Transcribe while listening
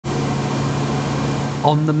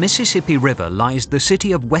On the Mississippi River lies the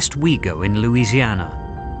city of West Wego in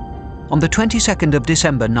Louisiana. On the 22nd of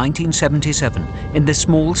December 1977, in this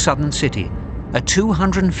small southern city, a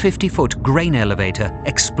 250-foot grain elevator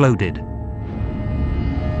exploded.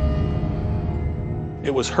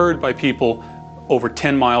 It was heard by people over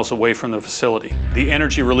 10 miles away from the facility. The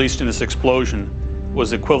energy released in this explosion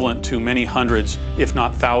was equivalent to many hundreds, if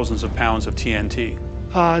not thousands of pounds of TNT.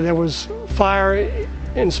 There was fire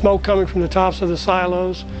and smoke coming from the tops of the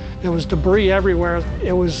silos. There was debris everywhere.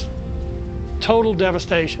 It was total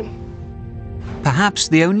devastation. Perhaps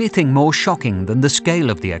the only thing more shocking than the scale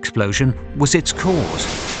of the explosion was its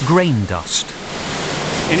cause: grain dust.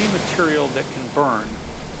 Any material that can burn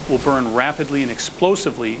will burn rapidly and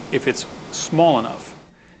explosively if it's small enough.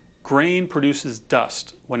 Grain produces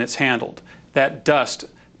dust when it's handled. That dust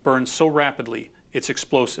burns so rapidly, it's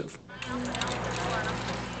explosive.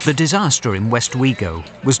 The disaster in West Wego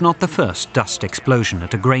was not the first dust explosion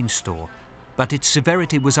at a grain store, but its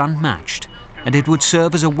severity was unmatched, and it would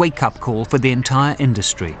serve as a wake-up call for the entire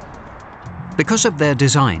industry. Because of their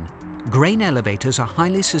design, grain elevators are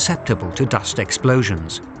highly susceptible to dust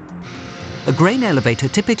explosions. A grain elevator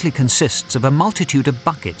typically consists of a multitude of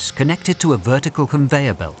buckets connected to a vertical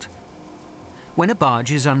conveyor belt. When a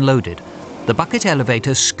barge is unloaded, the bucket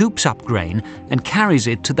elevator scoops up grain and carries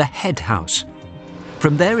it to the head house.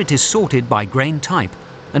 From there it is sorted by grain type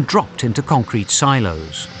and dropped into concrete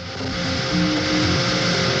silos.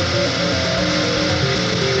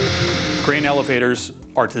 Grain elevators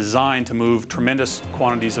are designed to move tremendous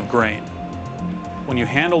quantities of grain. When you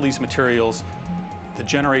handle these materials, the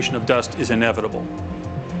generation of dust is inevitable.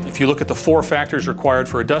 If you look at the 4 factors required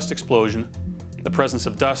for a dust explosion, the presence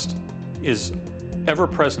of dust is ever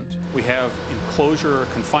present. We have enclosure or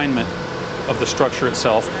confinement of the structure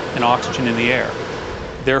itself and oxygen in the air.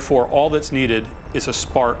 Therefore, all that's needed is a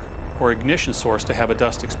spark or ignition source to have a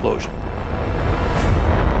dust explosion.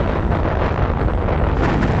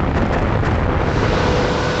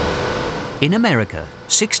 In America,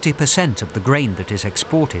 60% of the grain that is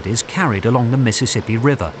exported is carried along the Mississippi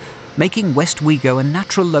River, making West Wego a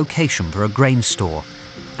natural location for a grain store.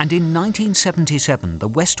 And in 1977, the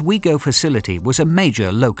West Wego facility was a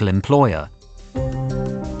major local employer.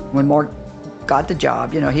 When Mark got the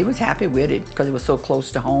job, he was happy with it because it was so close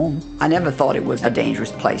to home. I never thought it was a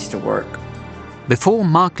dangerous place to work. Before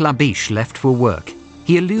Mark Labiche left for work,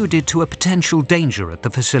 he alluded to a potential danger at the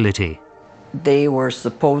facility. They were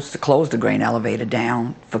supposed to close the grain elevator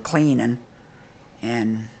down for cleaning,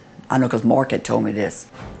 and I know because Mark had told me this.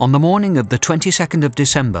 On the morning of the 22nd of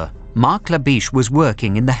December, Mark Labiche was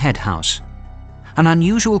working in the head house. An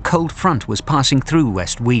unusual cold front was passing through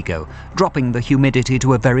West Wego, dropping the humidity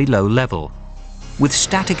to a very low level. With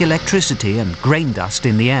static electricity and grain dust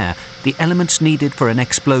in the air, the elements needed for an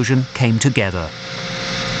explosion came together.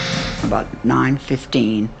 About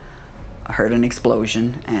 9:15, I heard an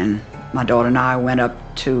explosion, and my daughter and I went up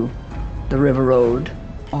to the river road.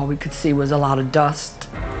 All we could see was a lot of dust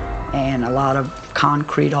and a lot of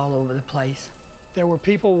concrete all over the place. There were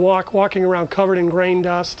people walking around covered in grain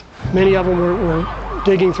dust. Many of them were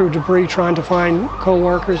digging through debris trying to find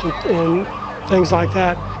co-workers and things like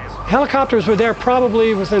that. Helicopters were there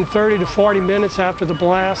probably within 30 to 40 minutes after the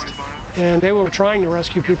blast, and they were trying to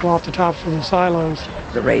rescue people off the tops of the silos.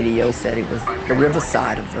 The radio said it was the river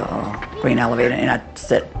side of the grain elevator, and I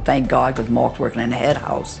said, thank God, because Mark's working in the head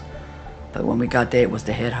house. But when we got there, it was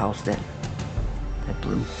the head house that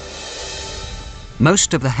blew.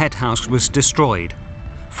 Most of the head house was destroyed.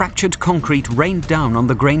 Fractured concrete rained down on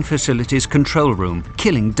the grain facility's control room,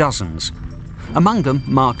 killing dozens. Among them,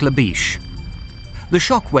 Mark Labiche. The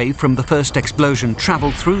shock wave from the first explosion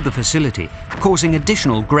traveled through the facility, causing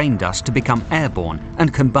additional grain dust to become airborne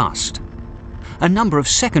and combust. A number of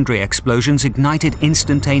secondary explosions ignited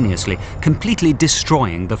instantaneously, completely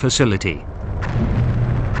destroying the facility.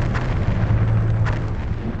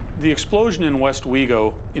 The explosion in West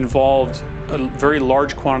Wego involved a very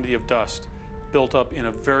large quantity of dust built up in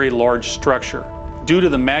a very large structure. Due to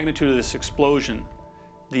the magnitude of this explosion,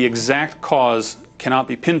 the exact cause cannot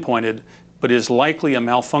be pinpointed, but is likely a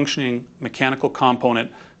malfunctioning mechanical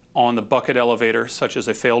component on the bucket elevator, such as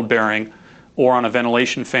a failed bearing, or on a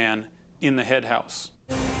ventilation fan in the head house.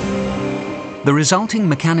 The resulting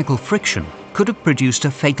mechanical friction could have produced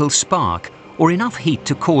a fatal spark or enough heat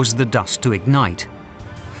to cause the dust to ignite.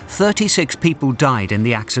 36 people died in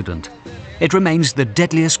the accident. It remains the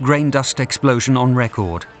deadliest grain dust explosion on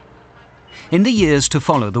record. In the years to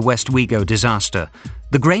follow the West Wego disaster,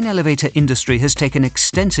 the grain elevator industry has taken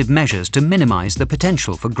extensive measures to minimize the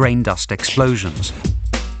potential for grain dust explosions.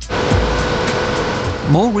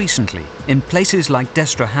 More recently, in places like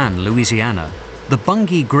Destrehan, Louisiana, The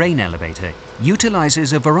Bungie grain elevator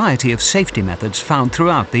utilizes a variety of safety methods found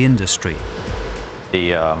throughout the industry.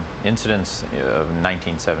 The incidents of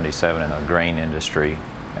 1977 in the grain industry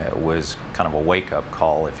was kind of a wake-up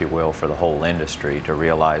call, if you will, for the whole industry to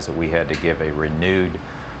realize that we had to give a renewed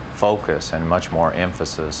focus and much more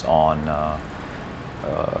emphasis on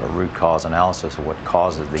root cause analysis of what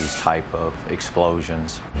causes these type of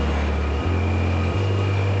explosions.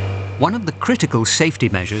 One of the critical safety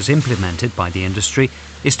measures implemented by the industry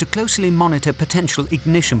is to closely monitor potential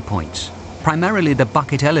ignition points, primarily the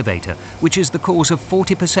bucket elevator, which is the cause of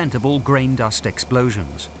 40% of all grain dust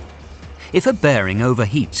explosions. If a bearing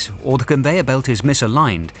overheats or the conveyor belt is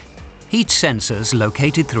misaligned, heat sensors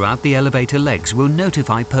located throughout the elevator legs will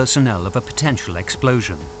notify personnel of a potential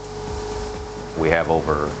explosion. We have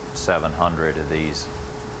over 700 of these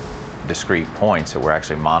discrete points that we're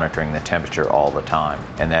actually monitoring the temperature all the time.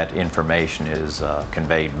 And that information is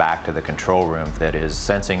conveyed back to the control room that is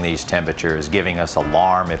sensing these temperatures, giving us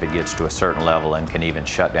alarm if it gets to a certain level, and can even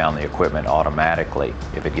shut down the equipment automatically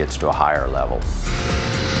if it gets to a higher level.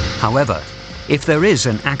 However, if there is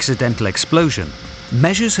an accidental explosion,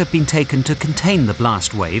 measures have been taken to contain the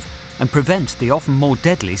blast wave and prevent the often more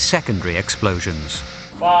deadly secondary explosions.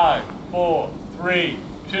 5, 4, 3,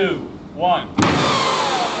 2, 1.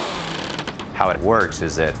 How it works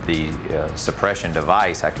is that the suppression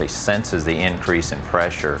device actually senses the increase in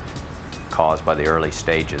pressure caused by the early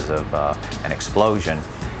stages of an explosion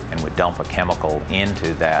and would dump a chemical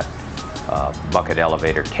into that bucket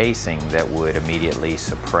elevator casing that would immediately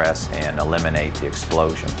suppress and eliminate the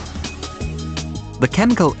explosion. The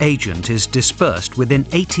chemical agent is dispersed within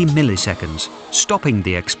 80 milliseconds, stopping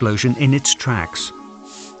the explosion in its tracks.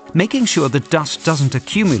 Making sure that dust doesn't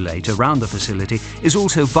accumulate around the facility is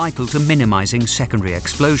also vital to minimizing secondary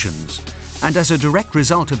explosions. And as a direct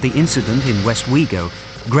result of the incident in West Wego,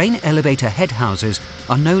 grain elevator head houses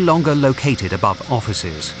are no longer located above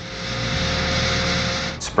offices.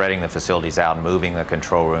 Spreading the facilities out, moving the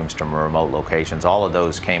control rooms to remote locations, all of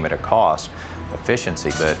those came at a cost, efficiency,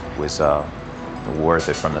 but was worth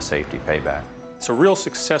it from the safety payback. It's a real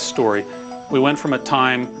success story. We went from a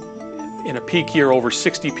time in a peak year over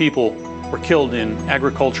 60 people were killed in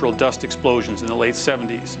agricultural dust explosions in the late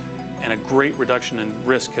 70s, and a great reduction in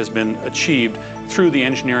risk has been achieved through the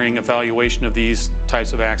engineering evaluation of these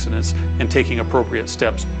types of accidents and taking appropriate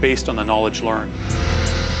steps based on the knowledge learned.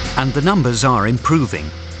 And the numbers are improving.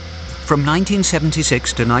 From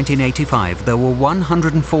 1976 to 1985, there were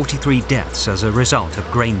 143 deaths as a result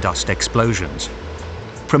of grain dust explosions.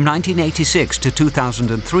 From 1986 to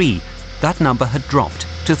 2003, that number had dropped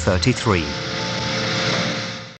to 33.